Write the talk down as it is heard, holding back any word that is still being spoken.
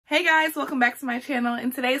Hey guys, welcome back to my channel.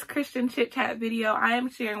 In today's Christian chit chat video, I am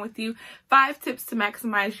sharing with you 5 tips to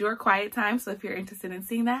maximize your quiet time. So if you're interested in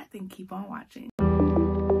seeing that, then keep on watching.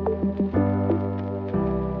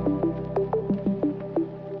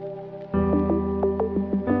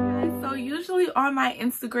 So usually on my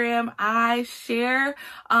Instagram, I share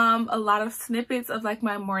a lot of snippets of like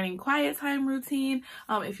my morning quiet time routine.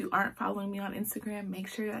 If you aren't following me on Instagram, make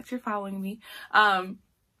sure that you're following me.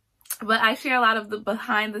 But I share a lot of the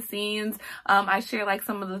behind the scenes. I share like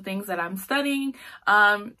some of the things that I'm studying.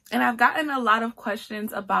 And I've gotten a lot of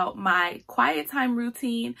questions about my quiet time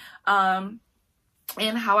routine and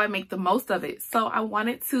how I make the most of it. So I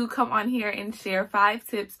wanted to come on here and share 5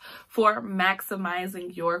 tips for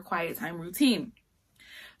maximizing your quiet time routine.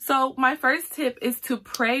 So my first tip is to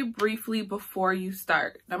pray briefly before you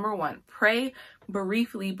start. Number 1, pray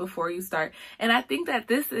briefly before you start. And I think that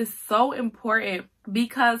this is so important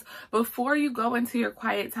because before you go into your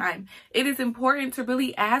quiet time, it is important to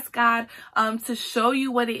really ask God to show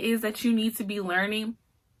you what it is that you need to be learning,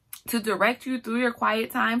 to direct you through your quiet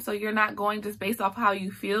time, so you're not going just based off how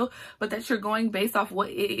you feel, but that you're going based off what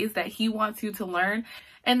it is that He wants you to learn.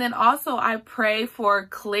 And then also I pray for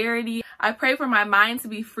clarity. I pray for my mind to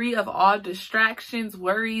be free of all distractions,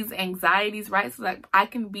 worries, anxieties, right? So that I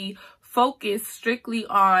can be focused strictly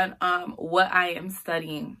on what I am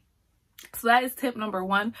studying. So that is tip number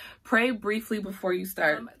 1, pray briefly before you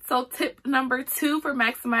start. So tip number 2 for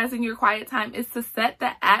maximizing your quiet time is to set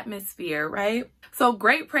the atmosphere, right? So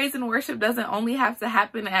great praise and worship doesn't only have to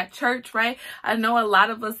happen at church, right? I know a lot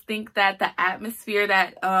of us think that the atmosphere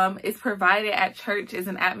that is provided at church is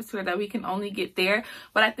an atmosphere that we can only get there.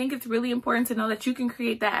 But I think it's really important to know that you can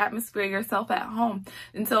create that atmosphere yourself at home.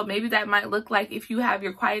 And so maybe that might look like, if you have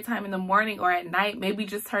your quiet time in the morning or at night, maybe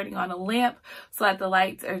just turning on a lamp so that the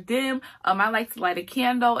lights are dim. I like to light a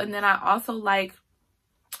candle, and then I also like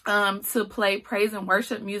to play praise and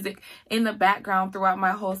worship music in the background throughout my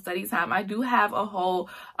whole study time. I do have a whole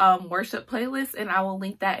worship playlist, and I will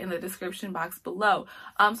link that in the description box below.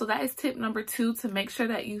 So that is tip number 2, to make sure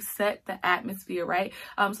that you set the atmosphere, right?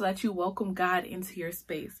 So that you welcome God into your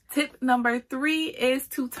space. Tip number 3 is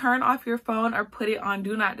to turn off your phone or put it on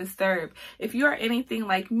do not disturb. If you are anything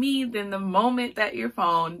like me, then the moment that your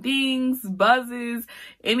phone dings, buzzes,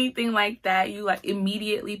 anything like that, you like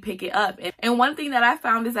immediately pick it up. And one thing that I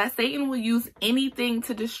found is that Satan will use anything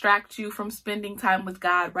to distract you from spending time with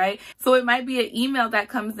God, right? So it might be an email that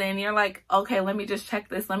comes in, you're like, okay, let me just check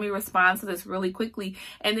this, let me respond to this really quickly,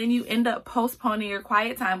 and then you end up postponing your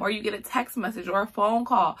quiet time, or you get a text message or a phone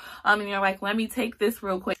call, and you're like, let me take this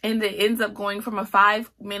real quick, and it ends up going from a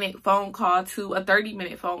 5-minute phone call to a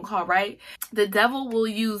 30-minute phone call, right? The devil will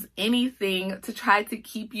use anything to try to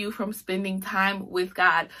keep you from spending time with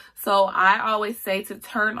God. So I always say to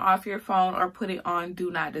turn off your phone or put it on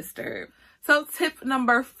do not disturb. So tip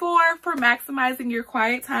number 4 for maximizing your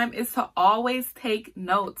quiet time is to always take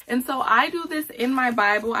notes. And so I do this in my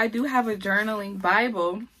Bible. I do have a journaling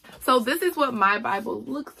Bible. So this is what my Bible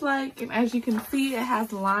looks like. And as you can see, it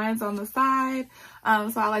has lines on the side.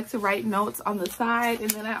 So I like to write notes on the side. And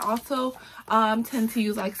then I also tend to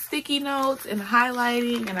use like sticky notes and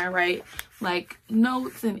highlighting. And I write like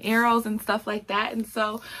notes and arrows and stuff like that. And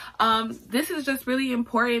so this is just really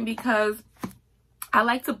important because I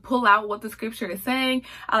like to pull out what the scripture is saying.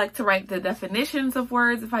 I like to write the definitions of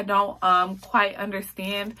words if I don't quite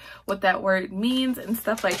understand what that word means and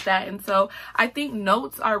stuff like that. And so I think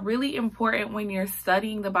notes are really important when you're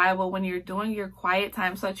studying the Bible, when you're doing your quiet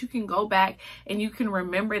time, so that you can go back and you can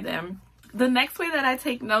remember them. The next way that I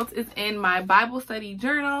take notes is in my Bible study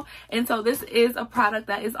journal. And so this is a product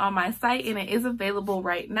that is on my site, and it is available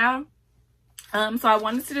right now. So I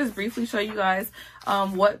wanted to just briefly show you guys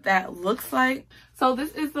what that looks like. So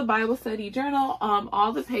this is the Bible study journal.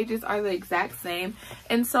 All the pages are the exact same.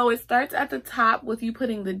 And so it starts at the top with you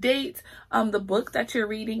putting the date, the book that you're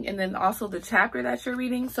reading, and then also the chapter that you're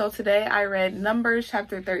reading. So today I read Numbers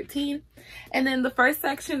chapter 13. And then the first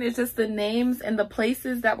section is just the names and the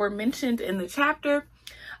places that were mentioned in the chapter.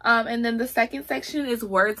 And then the second section is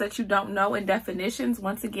words that you don't know and definitions.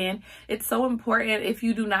 Once again, it's so important, if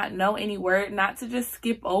you do not know any word, not to just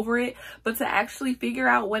skip over it, but to actually figure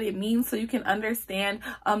out what it means, so you can understand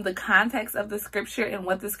the context of the scripture and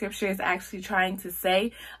what the scripture is actually trying to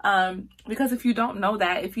say. Because if you don't know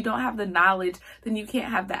that, if you don't have the knowledge, then you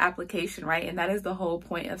can't have the application, right? And that is the whole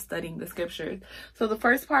point of studying the scriptures. So the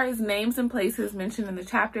first part is names and places mentioned in the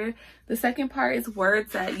chapter. The second part is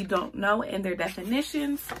words that you don't know and their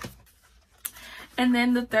definitions. And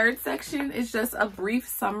then the third section is just a brief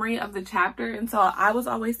summary of the chapter. And so I was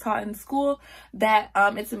always taught in school that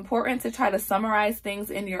it's important to try to summarize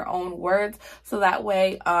things in your own words, so that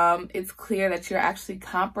way it's clear that you're actually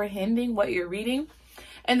comprehending what you're reading.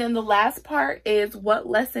 And then the last part is, what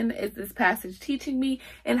lesson is this passage teaching me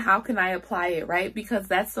and how can I apply it, right? Because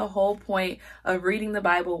that's the whole point of reading the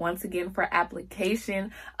Bible, once again, for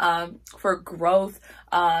application, for growth,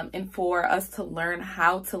 and for us to learn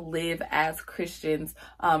how to live as Christians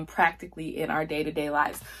practically in our day-to-day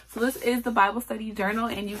lives. So this is the Bible study journal,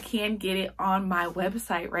 and you can get it on my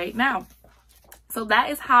website right now. So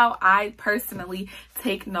that is how I personally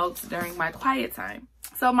take notes during my quiet time.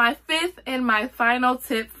 So my fifth and my final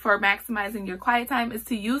tip for maximizing your quiet time is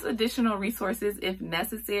to use additional resources if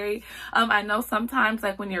necessary. I know sometimes,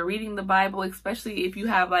 like when you're reading the Bible, especially if you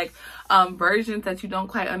have like versions that you don't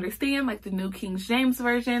quite understand, like the New King James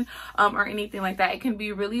Version or anything like that, it can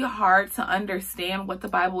be really hard to understand what the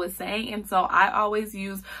Bible is saying. And so I always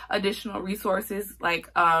use additional resources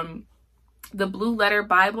like the Blue Letter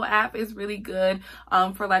Bible app is really good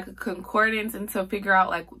for like a concordance and to figure out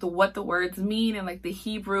like what the words mean and like the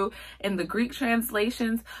Hebrew and the Greek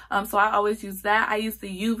translations. So I always use that. I use the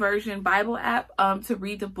YouVersion Bible app to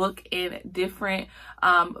read the book in different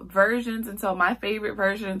versions. And so my favorite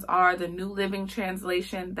versions are the New Living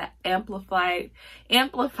Translation, the Amplified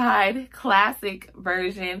Classic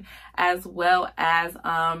Version, as well as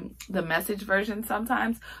the Message version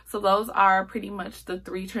sometimes. So those are pretty much the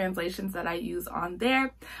three translations that I use on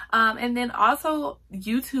there. And then also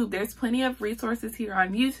YouTube, there's plenty of resources here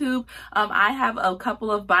on YouTube. I have a couple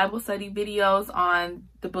of Bible study videos on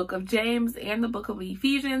the book of James and the book of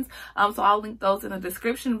Ephesians. So I'll link those in the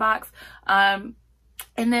description box.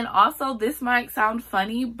 And then also, this might sound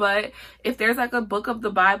funny, but if there's like a book of the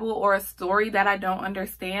Bible or a story that I don't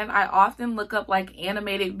understand, I often look up like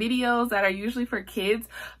animated videos that are usually for kids,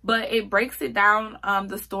 but it breaks it down,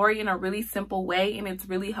 the story in a really simple way, and it's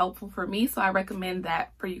really helpful for me. So I recommend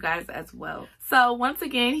that for you guys as well. So once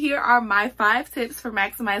again, here are my 5 tips for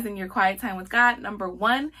maximizing your quiet time with God. Number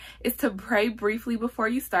 1 is to pray briefly before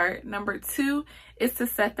you start. Number 2 is to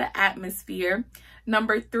set the atmosphere.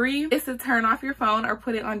 Number 3 is to turn off your phone or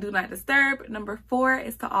put it on Do Not Disturb. Number 4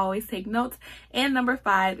 is to always take notes. And number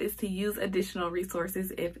 5 is to use additional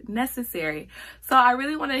resources if necessary. So I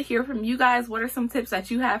really want to hear from you guys. What are some tips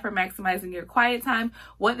that you have for maximizing your quiet time?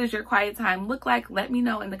 What does your quiet time look like? Let me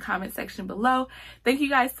know in the comment section below. Thank you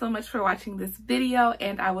guys so much for watching this video,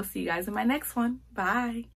 and I will see you guys in my next one. Bye.